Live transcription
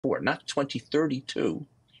not 2032,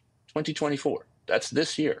 2024. That's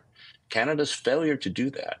this year. Canada's failure to do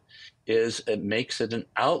that it makes it an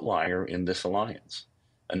outlier in this alliance,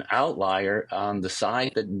 an outlier on the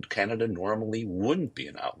side that Canada normally wouldn't be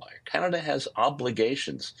an outlier. Canada has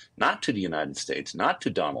obligations, not to the United States, not to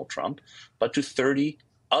Donald Trump, but to 30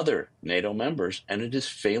 other NATO members, and it is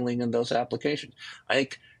failing in those applications. I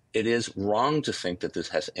think it is wrong to think that this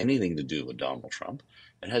has anything to do with Donald Trump.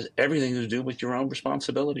 It has everything to do with your own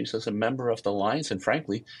responsibilities as a member of the alliance, and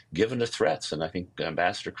frankly, given the threats, and I think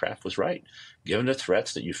Ambassador Kraft was right, given the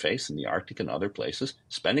threats that you face in the Arctic and other places,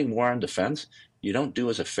 spending more on defense, you don't do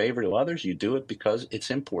as a favor to others, you do it because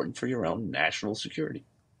it's important for your own national security.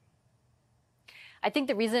 I think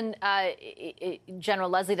the reason, General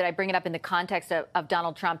Leslie, that I bring it up in the context of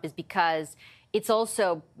Donald Trump is because it's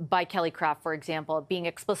also, by Kelly Craft, for example, being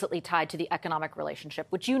explicitly tied to the economic relationship,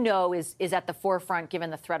 which is at the forefront given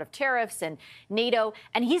the threat of tariffs and NATO.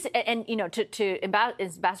 And to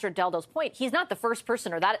Ambassador Deldo's point, he's not the first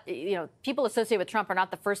person, or that people associated with Trump are not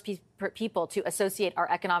the first people to associate our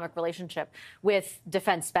economic relationship with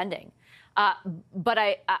defense spending. But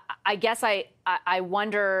I guess I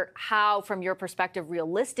wonder how, from your perspective,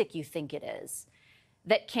 realistic you think it is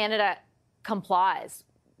that Canada complies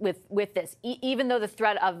with this, even though the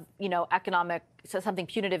threat of something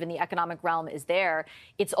punitive in the economic realm is there.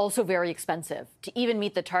 It's also very expensive to even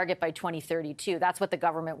meet the target by 2032. That's what the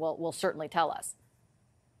government will certainly tell us.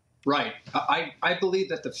 Right. I believe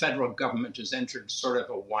that the federal government has entered sort of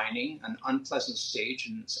an unpleasant stage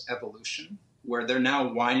in its evolution, where they're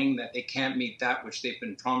now whining that they can't meet that which they've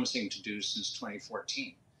been promising to do since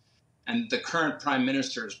 2014. And the current prime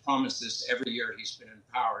minister has promised this every year he's been in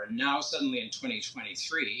power. And now suddenly in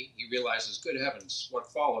 2023, he realizes, good heavens,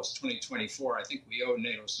 what follows 2024? I think we owe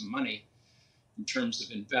NATO some money in terms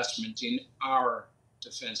of investment in our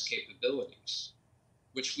defense capabilities,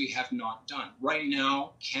 which we have not done. Right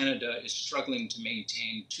now, Canada is struggling to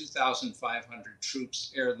maintain 2,500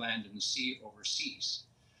 troops, air, land, and sea overseas.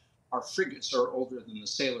 Our frigates are older than the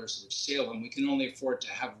sailors which sail them. We can only afford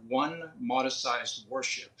to have one modest-sized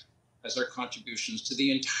warship as our contributions to the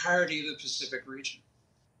entirety of the Pacific region.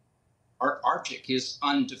 Our Arctic is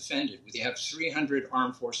undefended. We have 300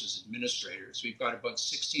 armed forces administrators. We've got about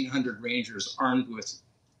 1,600 rangers armed with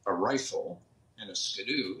a rifle and a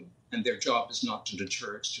skidoo, and their job is not to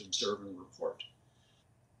deter, it's to observe and report.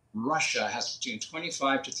 Russia has between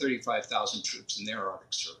 25 to 35,000 troops in their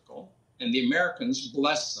Arctic Circle, and the Americans,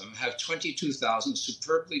 bless them, have 22,000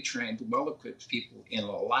 superbly trained, well-equipped people in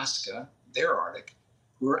Alaska, their Arctic,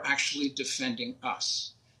 who are actually defending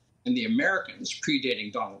us. And the Americans,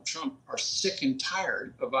 predating Donald Trump, are sick and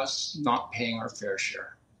tired of us not paying our fair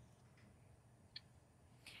share.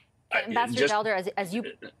 Ambassador Delder, as you...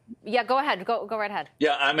 Yeah, go ahead. Go right ahead.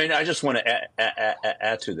 Yeah, I mean, I just want to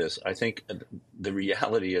add to this. I think the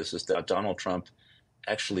reality is that Donald Trump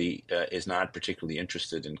actually is not particularly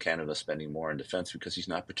interested in Canada spending more on defense because he's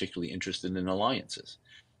not particularly interested in alliances.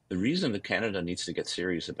 The reason that Canada needs to get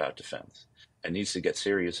serious about defense and needs to get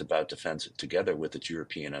serious about defense together with its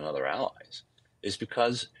European and other allies is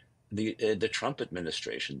because the Trump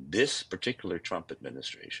administration, this particular Trump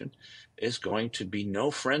administration, is going to be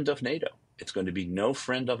no friend of NATO. It's going to be no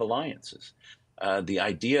friend of alliances. The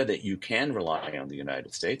idea that you can rely on the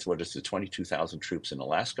United States, whether it's the 22,000 troops in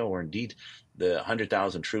Alaska or indeed the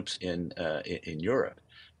 100,000 troops in Europe,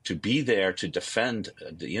 to be there to defend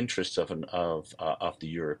the interests of the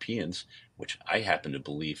Europeans, which I happen to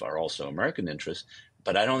believe are also American interests,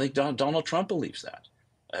 but I don't think Donald Trump believes that.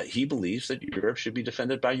 He believes that Europe should be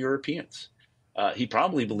defended by Europeans. He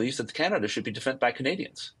probably believes that Canada should be defended by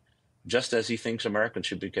Canadians, just as he thinks Americans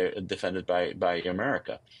should be defended by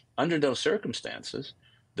America. Under those circumstances,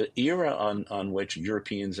 the era on which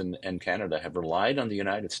Europeans and Canada have relied on the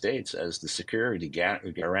United States as the security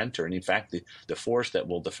guarantor, and in fact the force that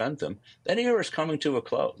will defend them, that era is coming to a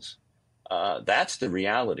close. That's the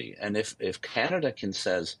reality. And if Canada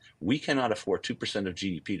says we cannot afford 2% of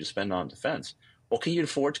GDP to spend on defense, well, can you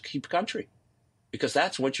afford to keep country? Because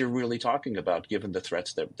that's what you're really talking about, given the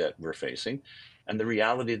threats that we're facing, and the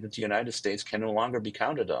reality that the United States can no longer be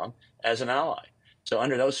counted on as an ally. So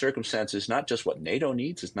under those circumstances, not just what NATO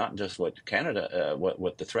needs, it's not just what Canada,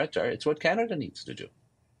 what the threats are, it's what Canada needs to do.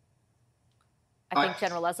 I think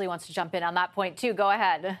General Leslie wants to jump in on that point too. Go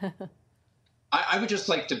ahead. I would just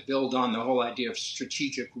like to build on the whole idea of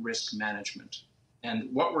strategic risk management. And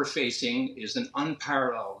what we're facing is an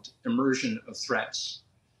unparalleled immersion of threats,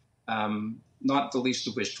 not the least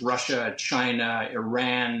of which Russia, China,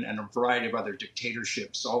 Iran, and a variety of other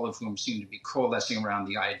dictatorships, all of whom seem to be coalescing around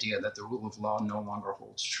the idea that the rule of law no longer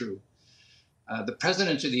holds true. The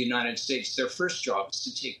President of the United States, their first job is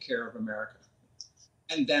to take care of America.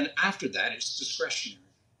 And then after that, it's discretionary.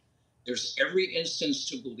 There's every instance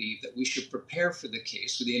to believe that we should prepare for the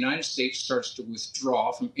case where the United States starts to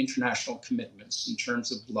withdraw from international commitments in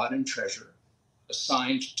terms of blood and treasure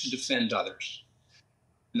assigned to defend others.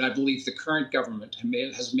 And I believe the current government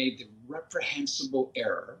has made the reprehensible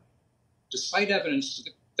error, despite evidence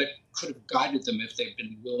that could have guided them if they'd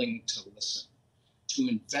been willing to listen, to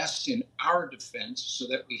invest in our defense so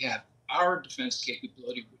that we have our defense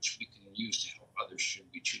capability, which we can use to help others should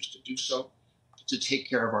we choose to do so, to take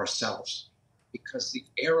care of ourselves. Because the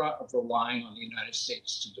era of relying on the United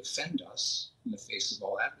States to defend us in the face of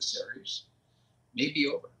all adversaries may be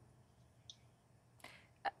over.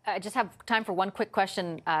 I just have time for one quick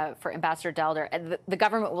question for Ambassador Dowler. The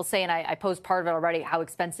government will say, and I posed part of it already, how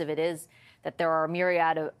expensive it is, that there are a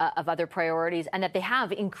myriad of other priorities, and that they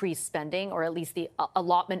have increased spending, or at least the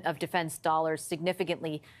allotment of defense dollars,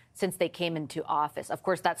 significantly since they came into office. Of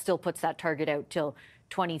course, that still puts that target out till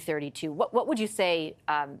 2032. What would you say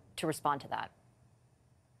to respond to that?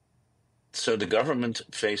 So the government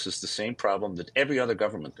faces the same problem that every other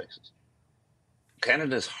government faces.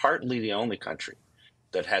 Canada is hardly the only country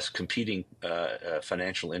that has competing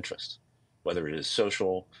financial interests, whether it is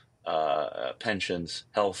social, pensions,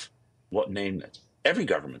 health, name it. Every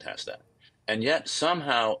government has that. And yet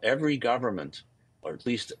somehow every government, or at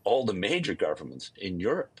least all the major governments in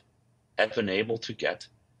Europe, have been able to get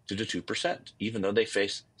to the 2%, even though they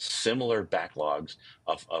face similar backlogs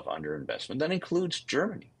of underinvestment. That includes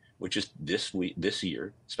Germany, which is this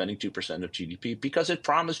year spending 2% of GDP because it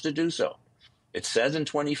promised to do so. It says in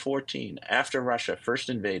 2014, after Russia first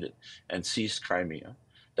invaded and seized Crimea,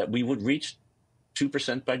 that we would reach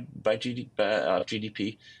 2% by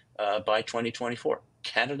GDP by 2024.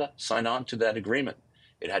 Canada signed on to that agreement.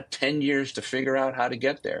 It had 10 years to figure out how to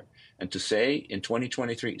get there. And to say in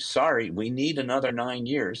 2023, sorry, we need another 9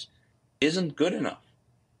 years, isn't good enough.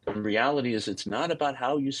 The reality is it's not about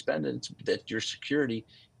how you spend it, it's that your security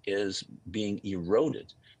is being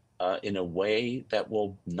eroded in a way that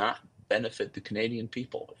will not benefit the Canadian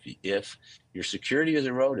people. If your security is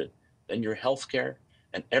eroded, then your health care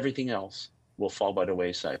and everything else will fall by the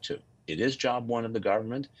wayside too. It is job one of the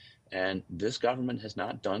government, and this government has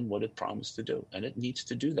not done what it promised to do, and it needs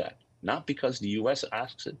to do that. Not because the U.S.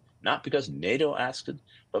 asks it, not because NATO asks it,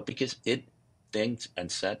 but because it thinks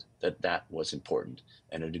and said that that was important,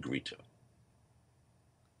 and it agreed to it.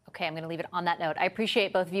 Okay, I'm going to leave it on that note. I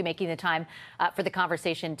appreciate both of you making the time for the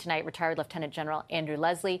conversation tonight. Retired Lieutenant General Andrew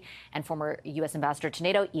Leslie and former U.S. Ambassador to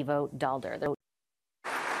NATO, Ivo Daalder.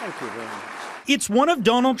 Thank you very much. It's one of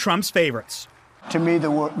Donald Trump's favorites. To me, the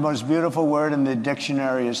most beautiful word in the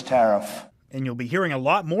dictionary is tariff. And you'll be hearing a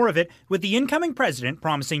lot more of it with the incoming president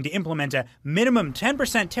promising to implement a minimum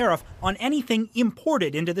 10% tariff on anything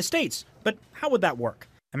imported into the States. But how would that work?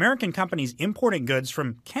 American companies importing goods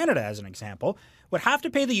from Canada, as an example, would have to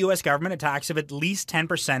pay the U.S. government a tax of at least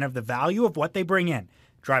 10% of the value of what they bring in,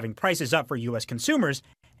 driving prices up for U.S. consumers,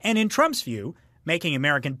 and in Trump's view, making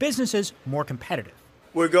American businesses more competitive.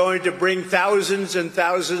 We're going to bring thousands and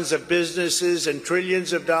thousands of businesses and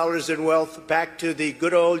trillions of dollars in wealth back to the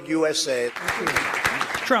good old USA.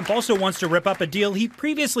 Trump also wants to rip up a deal he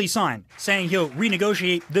previously signed, saying he'll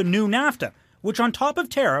renegotiate the new NAFTA, which on top of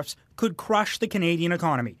tariffs could crush the Canadian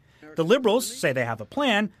economy. The Liberals say they have a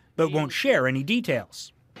plan, but won't share any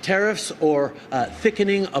details. Tariffs or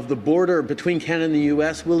thickening of the border between Canada and the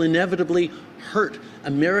U.S. will inevitably hurt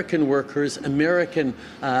American workers, American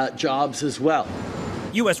jobs as well.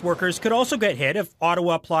 U.S. workers could also get hit if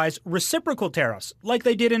Ottawa applies reciprocal tariffs, like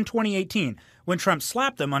they did in 2018, when Trump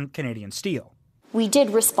slapped them on Canadian steel. We did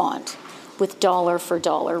respond with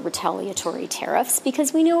dollar-for-dollar retaliatory tariffs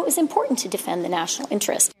because we knew it was important to defend the national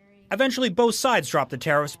interest. Eventually, both sides dropped the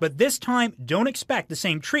tariffs, but this time, don't expect the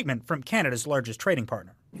same treatment from Canada's largest trading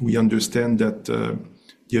partner. We understand that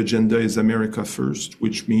the agenda is America first,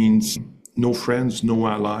 which means no friends, no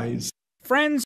allies. Friends